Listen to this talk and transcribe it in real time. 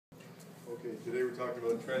Okay, today we're talking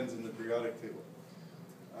about trends in the periodic table.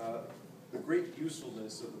 The great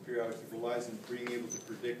usefulness of the periodic table lies in being able to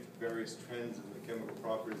predict various trends in the chemical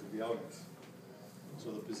properties of the elements.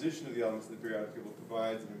 So the position of the elements in the periodic table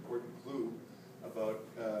provides an important clue about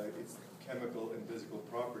its chemical and physical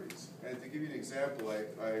properties. And to give you an example,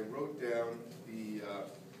 I wrote down the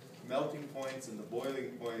melting points and the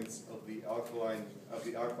boiling points of the alkaline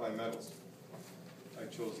metals. I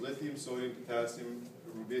chose lithium, sodium, potassium,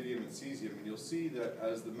 rubidium, and cesium, and you'll see that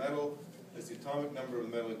as the atomic number of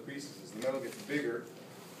the metal increases, as the metal gets bigger,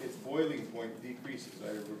 its boiling point decreases. I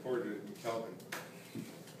recorded it in Kelvin.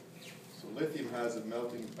 So lithium has a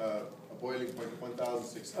boiling point of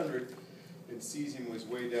 1,600, and cesium was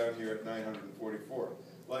way down here at 944.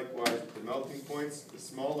 Likewise, with the melting points, the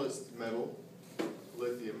smallest metal,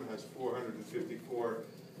 lithium, has 454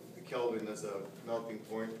 Kelvin as a melting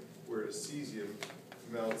point, whereas cesium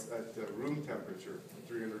melts at room temperature,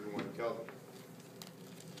 301 Kelvin.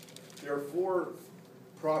 There are four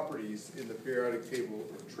properties in the periodic table,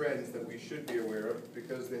 or trends, that we should be aware of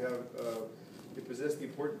because they possess the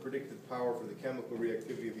important predictive power for the chemical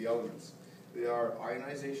reactivity of the elements. They are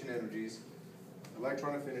ionization energies,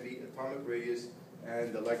 electron affinity, atomic radius,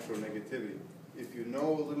 and electronegativity. If you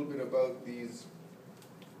know a little bit about these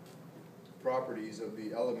properties of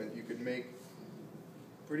the element, you could make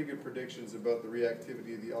pretty good predictions about the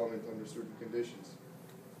reactivity of the element under certain conditions.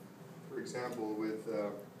 For example, with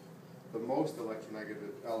the most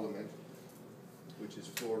electronegative element, which is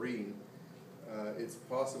fluorine, it's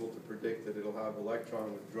possible to predict that it'll have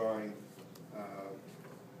electron withdrawing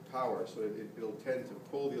power, so it'll tend to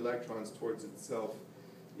pull the electrons towards itself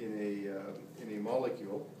in a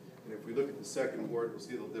molecule. And if we look at the second word, we'll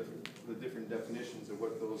see the different definitions of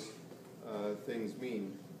what those things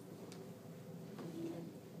mean.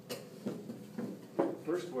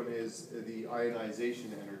 First one is the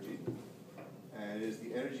ionization energy, and it is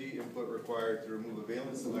the energy input required to remove a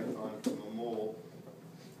valence electron from a mole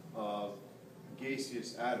of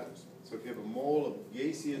gaseous atoms. So if you have a mole of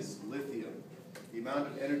gaseous lithium, the amount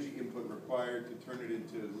of energy input required to turn it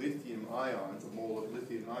into lithium ions, a mole of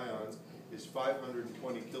lithium ions, is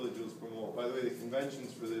 520 kilojoules per mole. By the way, the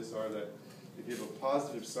conventions for this are that if you have a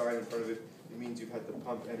positive sign in front of it, it means you've had to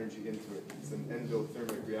pump energy into it. It's an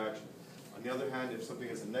endothermic reaction. On the other hand, if something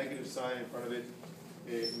has a negative sign in front of it,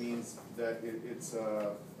 it means that it's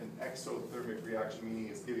an exothermic reaction, meaning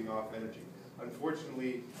it's giving off energy.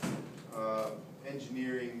 Unfortunately,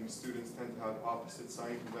 engineering students tend to have opposite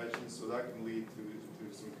sign conventions, so that can lead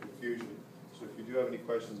to some confusion. So if you do have any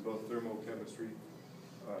questions about thermochemistry,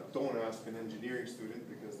 don't ask an engineering student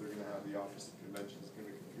because they're going to have the opposite conventions. It's going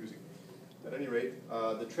to be confusing. At any rate,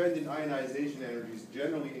 the trend in ionization energies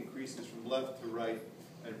generally increases from left to right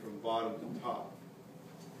and from bottom to top.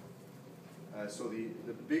 So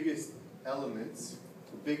the biggest elements,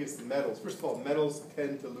 the biggest metals, first of all, metals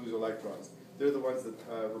tend to lose electrons. They're the ones that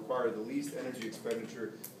require the least energy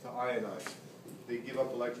expenditure to ionize. They give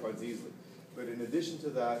up electrons easily. But in addition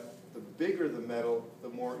to that, the bigger the metal, the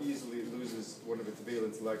more easily it loses one of its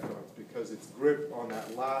valence electrons because its grip on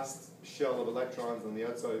that last shell of electrons on the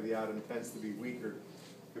outside of the atom tends to be weaker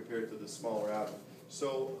compared to the smaller atom.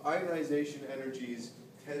 So ionization energies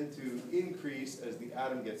tend to increase as the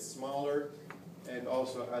atom gets smaller and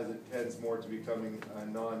also as it tends more to becoming a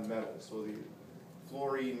non-metal. So the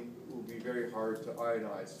fluorine will be very hard to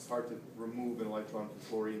ionize. It's hard to remove an electron from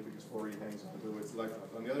fluorine because fluorine hangs on to its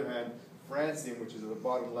electrons. On the other hand, francium, which is at the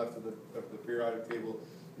bottom left of the periodic table,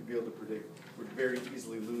 you'd be able to predict, would very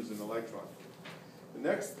easily lose an electron. The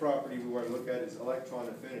next property we want to look at is electron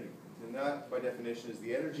affinity. And that, by definition, is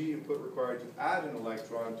the energy input required to add an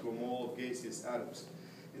electron to a mole of gaseous atoms.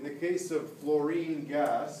 In the case of fluorine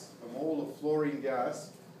gas, a mole of fluorine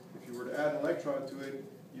gas, if you were to add an electron to it,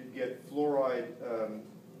 you'd get fluoride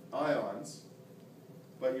ions,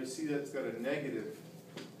 but you'll see that it's got a negative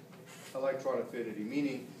electron affinity,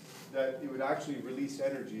 meaning that it would actually release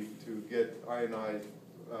energy to get ionized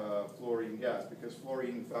fluorine gas, because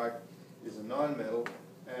fluorine, in fact, is a nonmetal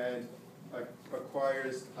and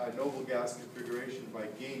acquires a noble gas configuration by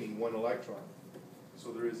gaining one electron.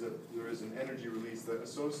 So there is an energy release that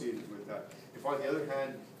associated with that. If, on the other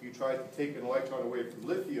hand, you try to take an electron away from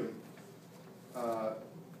lithium, if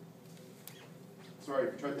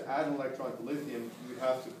you try to add an electron to lithium, you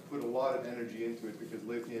have to put a lot of energy into it because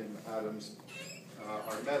lithium atoms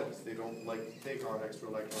are metals. They don't like to take on extra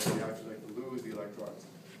electrons. They actually like to lose the electrons.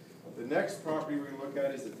 The next property we're going to look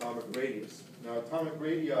at is atomic radius. Now, atomic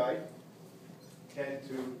radii tend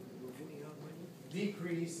to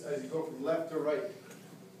decrease as you go from left to right.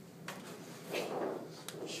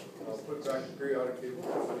 I'll put back the periodic table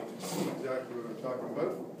so you can see exactly what I'm talking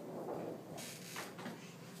about.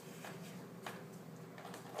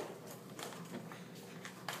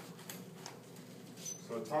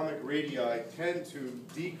 atomic radii tend to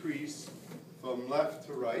decrease from left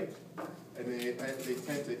to right, and they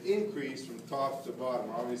tend to increase from top to bottom.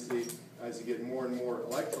 Obviously, as you get more and more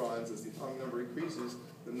electrons, as the atomic number increases,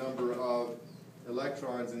 the number of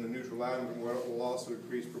electrons in the neutral atom will also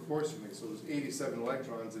increase proportionally. So there's 87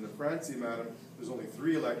 electrons in a francium atom, there's only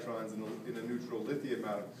 3 electrons in a neutral lithium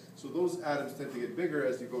atom. So those atoms tend to get bigger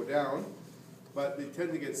as you go down, but they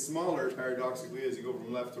tend to get smaller, paradoxically, as you go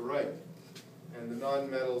from left to right. And the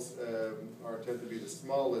nonmetals tend to be the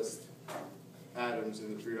smallest atoms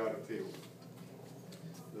in the periodic table.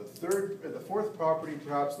 The fourth property,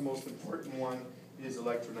 perhaps the most important one, is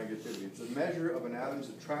electronegativity. It's a measure of an atom's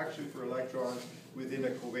attraction for electrons within a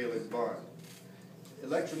covalent bond.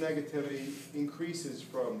 Electronegativity increases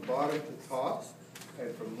from bottom to top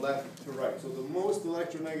and from left to right. So the most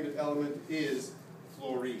electronegative element is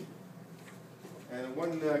fluorine. And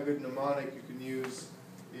one good mnemonic you can use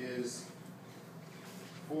is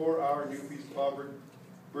for our newbies clobbered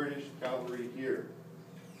British cavalry here.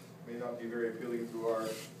 May not be very appealing to our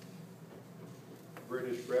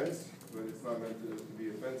British friends, but it's not meant to be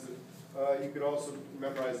offensive. You could also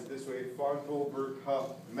memorize it this way: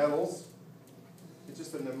 Fontholberg-Huff metals. It's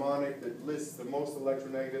just a mnemonic that lists the most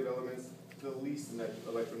electronegative elements to the least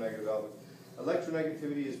electronegative elements.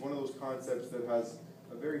 Electronegativity is one of those concepts that has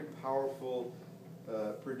a very powerful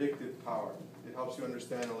predictive power. It helps you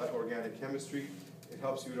understand organic chemistry. It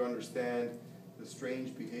helps you to understand the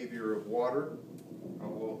strange behavior of water.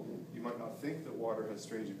 Although you might not think that water has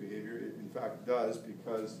strange behavior, it in fact does,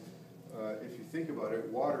 because if you think about it,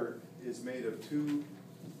 water is made of 2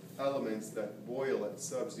 elements that boil at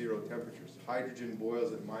sub-zero temperatures. Hydrogen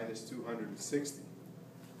boils at minus 260.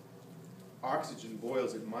 Oxygen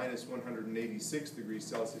boils at minus 186 degrees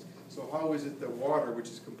Celsius. So how is it that water, which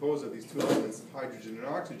is composed of these 2 elements, hydrogen and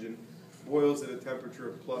oxygen, boils at a temperature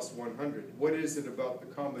of plus 100? What is it about the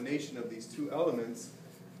combination of these 2 elements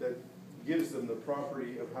that gives them the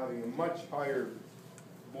property of having a much higher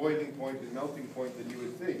boiling point and melting point than you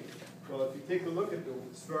would think? Well, if you take a look at the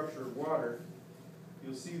structure of water,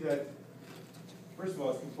 you'll see that, first of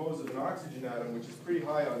all, it's composed of an oxygen atom, which is pretty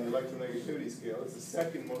high on the electronegativity scale. It's the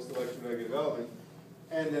second most electronegative element.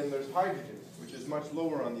 And then there's hydrogen, which is much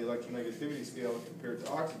lower on the electronegativity scale compared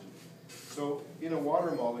to oxygen. So in a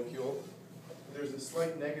water molecule, there's a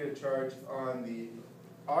slight negative charge on the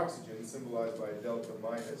oxygen, symbolized by a delta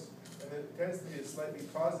minus, and there tends to be a slightly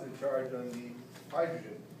positive charge on the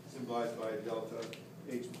hydrogen, symbolized by a delta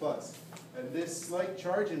H plus. And this slight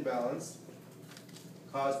charge imbalance,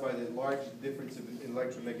 caused by the large difference in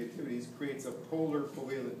electronegativities, creates a polar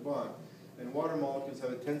covalent bond. And water molecules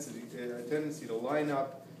have a tendency to line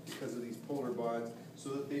up because of these polar bonds, so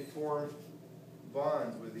that they form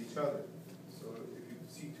bonds with each other. So if you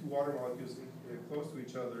see 2 water molecules close to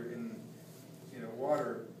each other in a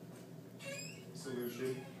water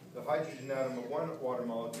solution, the hydrogen atom of one water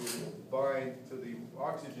molecule will bind to the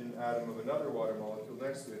oxygen atom of another water molecule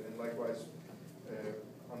next to it, and likewise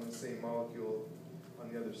on the same molecule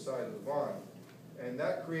on the other side of the bond. And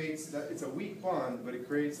that creates, it's a weak bond, but it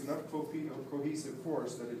creates enough cohesive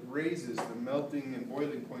force that it raises the melting and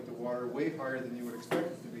boiling point of water way higher than you would expect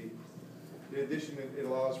it to be. In addition, it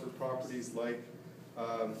allows for properties like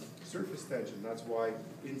surface tension. That's why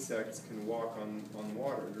insects can walk on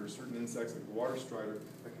water. There are certain insects, like the water strider,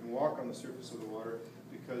 that can walk on the surface of the water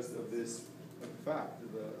because of this fact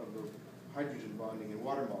of the hydrogen bonding in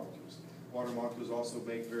water molecules. Water molecules also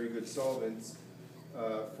make very good solvents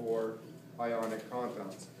for ionic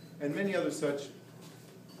compounds, and many other such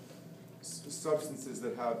substances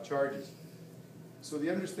that have charges. So the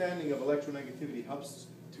understanding of electronegativity helps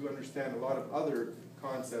to understand a lot of other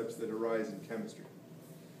concepts that arise in chemistry.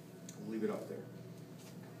 I'll leave it up there.